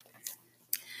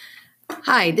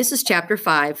Hi, this is Chapter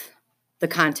 5, The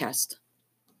Contest.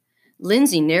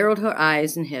 Lindsay narrowed her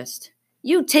eyes and hissed,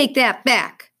 "You take that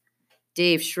back!"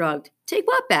 Dave shrugged. "Take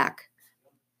what back?"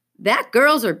 "That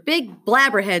girls are big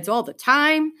blabberheads all the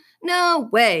time?" "No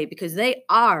way, because they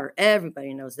are.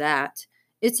 Everybody knows that.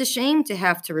 It's a shame to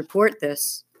have to report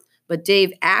this." But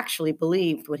Dave actually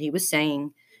believed what he was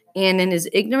saying, and in his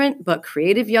ignorant but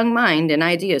creative young mind, an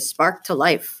idea sparked to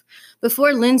life.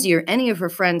 Before Lindsay or any of her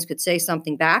friends could say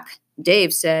something back,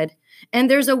 Dave said, "And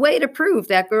there's a way to prove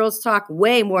that girls talk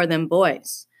way more than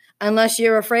boys. Unless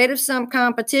you're afraid of some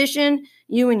competition,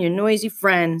 you and your noisy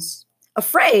friends."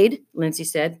 "Afraid?" Lindsay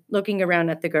said, looking around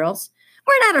at the girls.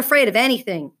 "We're not afraid of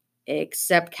anything,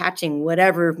 except catching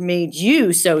whatever made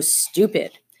you so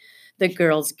stupid." The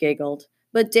girls giggled,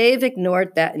 but Dave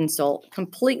ignored that insult,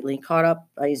 completely caught up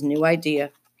by his new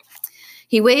idea.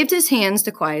 He waved his hands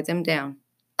to quiet them down.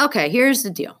 "Okay, here's the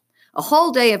deal. A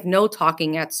whole day of no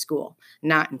talking at school.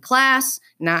 Not in class,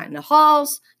 not in the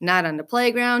halls, not on the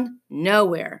playground,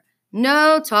 nowhere.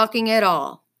 No talking at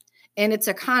all. And it's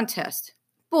a contest.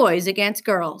 Boys against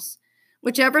girls.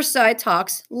 Whichever side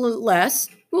talks less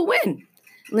will win."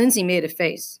 Lindsay made a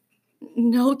face.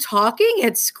 "No talking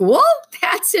at school?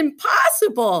 That's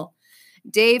impossible."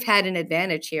 Dave had an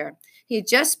advantage here. He had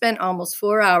just spent almost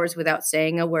 4 hours without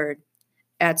saying a word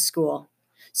at school.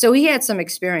 So he had some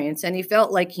experience, and he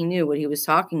felt like he knew what he was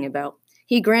talking about.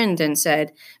 He grinned and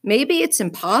said, "Maybe it's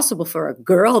impossible for a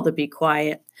girl to be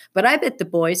quiet, but I bet the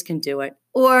boys can do it.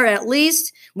 Or at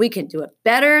least we can do it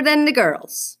better than the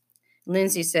girls."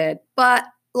 Lindsay said, "But,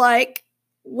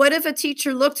 what if a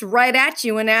teacher looked right at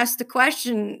you and asked the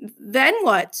question, then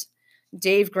what?"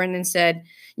 Dave grinned and said,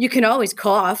 "You can always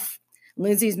cough."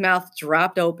 Lindsay's mouth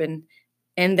dropped open,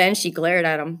 and then she glared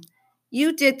at him.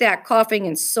 "You did that coughing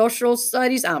in social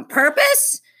studies on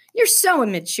purpose? You're so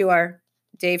immature."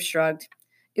 Dave shrugged.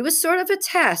 "It was sort of a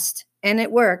test, and it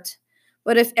worked.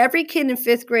 But if every kid in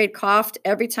 5th grade coughed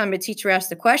every time a teacher asked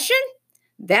a question,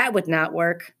 that would not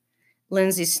work."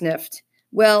 Lindsay sniffed.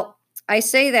 "Well, I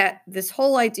say that this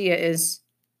whole idea is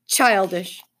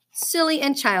childish, silly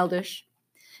and childish."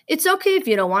 "It's okay if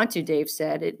you don't want to," Dave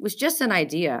said. "It was just an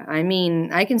idea. I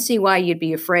mean, I can see why you'd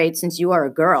be afraid since you are a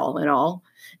girl and all,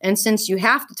 and since you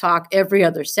have to talk every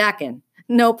other second."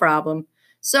 "No problem.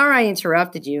 Sorry I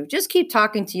interrupted you. Just keep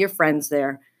talking to your friends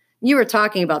there. You were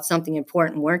talking about something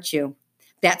important, weren't you?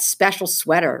 That special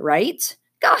sweater, right?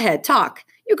 Go ahead, talk.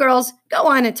 You girls, go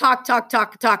on and talk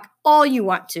all you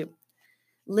want to."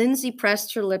 Lindsay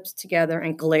pressed her lips together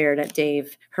and glared at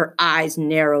Dave. Her eyes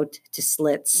narrowed to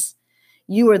slits.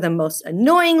 "You are the most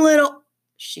annoying little—"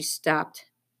 She stopped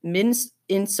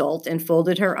mid-insult and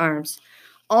folded her arms.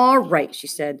 "All right," she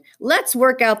said. "Let's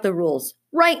work out the rules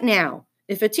right now.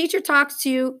 If a teacher talks to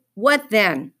you, what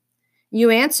then?" "You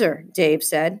answer," Dave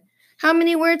said. "How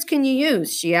many words can you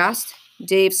use?" she asked.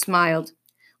 Dave smiled.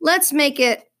 "Let's make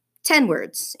it 10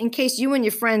 words, in case you and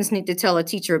your friends need to tell a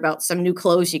teacher about some new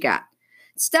clothes you got."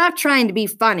 "Stop trying to be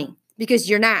funny, because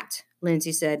you're not,"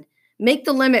 Lindsay said. "Make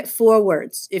the limit 4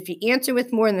 words. If you answer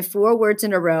with more than 4 words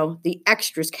in a row, the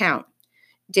extras count."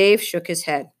 Dave shook his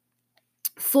head.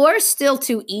 4 is still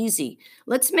too easy.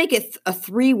 Let's make it a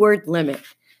 3-word limit.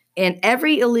 And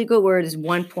every illegal word is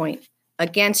 1 point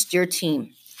against your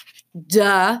team."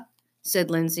 "Duh," said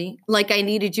Lindsay. "Like I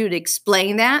needed you to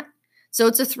explain that?" "So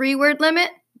it's a 3-word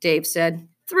limit?" Dave said.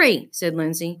 "3," said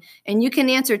Lindsay. "And you can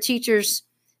answer teachers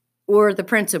or the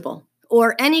principal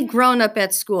or any grown-up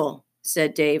at school,"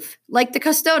 said Dave, "like the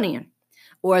custodian."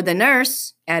 "Or the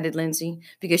nurse," added Lindsay,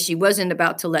 because she wasn't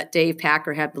about to let Dave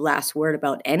Packer have the last word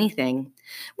about anything.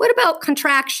 "What about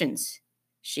contractions?"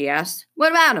 she asked.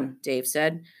 "What about them?" Dave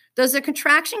said. "Does a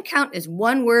contraction count as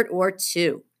 1 word or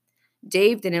 2?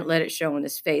 Dave didn't let it show in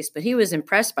his face, but he was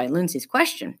impressed by Lindsay's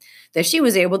question, that she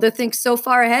was able to think so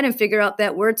far ahead and figure out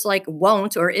that words like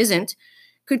won't or isn't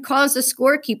could cause the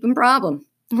scorekeeping problem.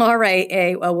 All right,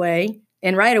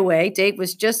 And right away, Dave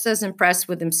was just as impressed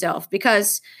with himself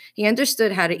because he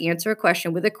understood how to answer a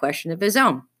question with a question of his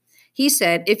own. He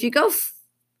said, "If you go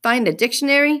find a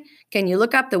dictionary, can you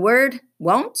look up the word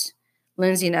won't?"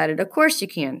 Lindsay nodded. "Of course you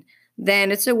can."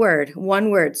 "Then it's a word, 1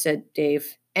 word," said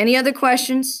Dave. "Any other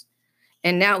questions?"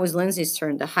 And now it was Lindsay's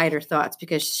turn to hide her thoughts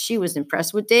because she was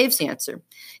impressed with Dave's answer.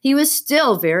 He was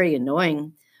still very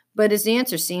annoying, but his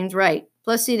answer seemed right.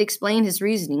 Plus, he'd explained his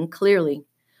reasoning clearly.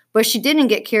 But she didn't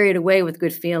get carried away with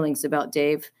good feelings about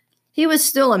Dave. He was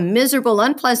still a miserable,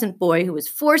 unpleasant boy who was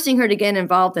forcing her to get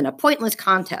involved in a pointless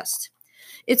contest.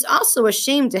 It's also a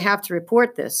shame to have to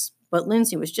report this, but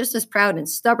Lindsay was just as proud and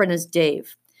stubborn as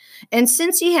Dave. And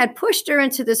since he had pushed her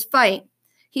into this fight,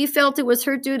 he felt it was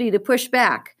her duty to push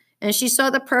back, and she saw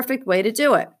the perfect way to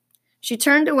do it. She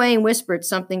turned away and whispered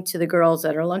something to the girls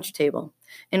at her lunch table.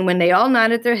 And when they all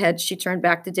nodded their heads, she turned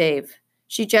back to Dave.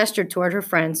 She gestured toward her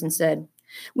friends and said,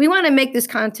 "We want to make this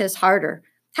contest harder.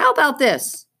 How about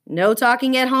this? No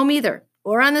talking at home either,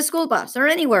 or on the school bus, or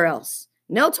anywhere else.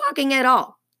 No talking at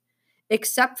all,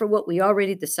 except for what we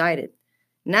already decided.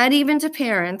 Not even to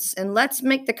parents, and let's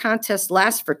make the contest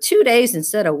last for 2 days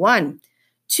instead of one.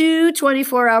 2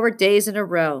 24-hour days in a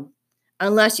row.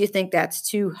 Unless you think that's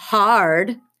too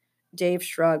hard." Dave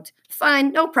shrugged.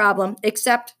 "Fine, no problem,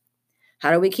 except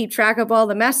how do we keep track of all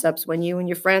the mess-ups when you and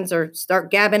your friends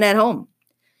start gabbing at home?"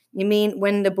 "You mean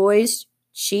when the boys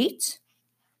cheat?"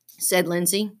 said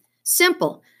Lindsay.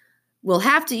 "Simple. We'll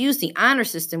have to use the honor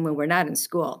system when we're not in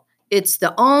school. It's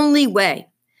the only way.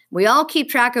 We all keep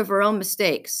track of our own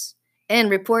mistakes and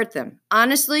report them.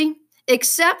 Honestly,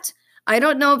 except I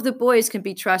don't know if the boys can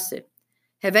be trusted.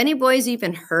 Have any boys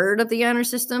even heard of the honor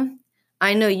system?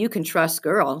 I know you can trust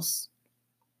girls."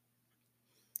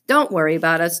 "Don't worry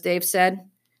about us," Dave said.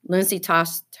 Lindsay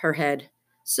tossed her head.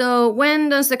 "So when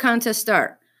does the contest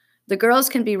start? The girls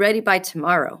can be ready by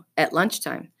tomorrow at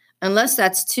lunchtime, unless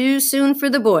that's too soon for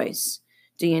the boys.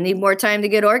 Do you need more time to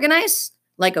get organized?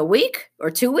 Like a week or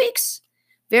 2 weeks?"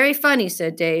 "Very funny,"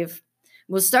 said Dave.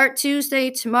 "We'll start Tuesday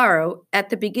tomorrow at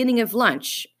the beginning of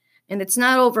lunch, and it's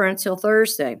not over until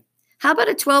Thursday. How about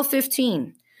at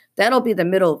 12:15? That'll be the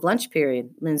middle of lunch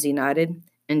period." Lindsay nodded,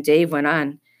 and Dave went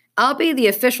on. "I'll be the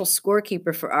official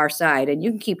scorekeeper for our side, and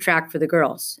you can keep track for the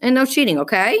girls. And no cheating,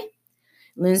 okay?"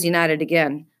 Lindsay nodded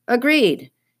again.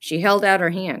 "Agreed." She held out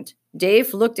her hand.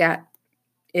 Dave looked at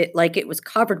it like it was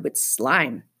covered with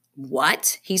slime.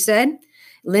 "What?" he said.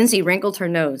 Lindsay wrinkled her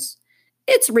nose.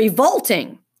 "It's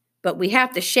revolting, but we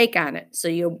have to shake on it so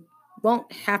you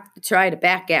won't have to try to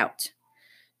back out."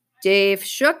 Dave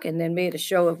shook and then made a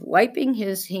show of wiping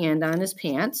his hand on his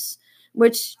pants,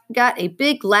 which got a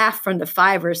big laugh from the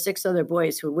 5 or 6 other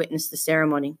boys who witnessed the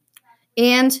ceremony.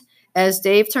 And as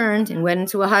Dave turned and went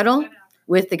into a huddle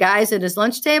with the guys at his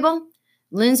lunch table,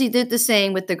 Lindsay did the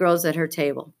same with the girls at her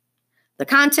table. The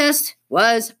contest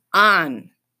was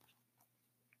on.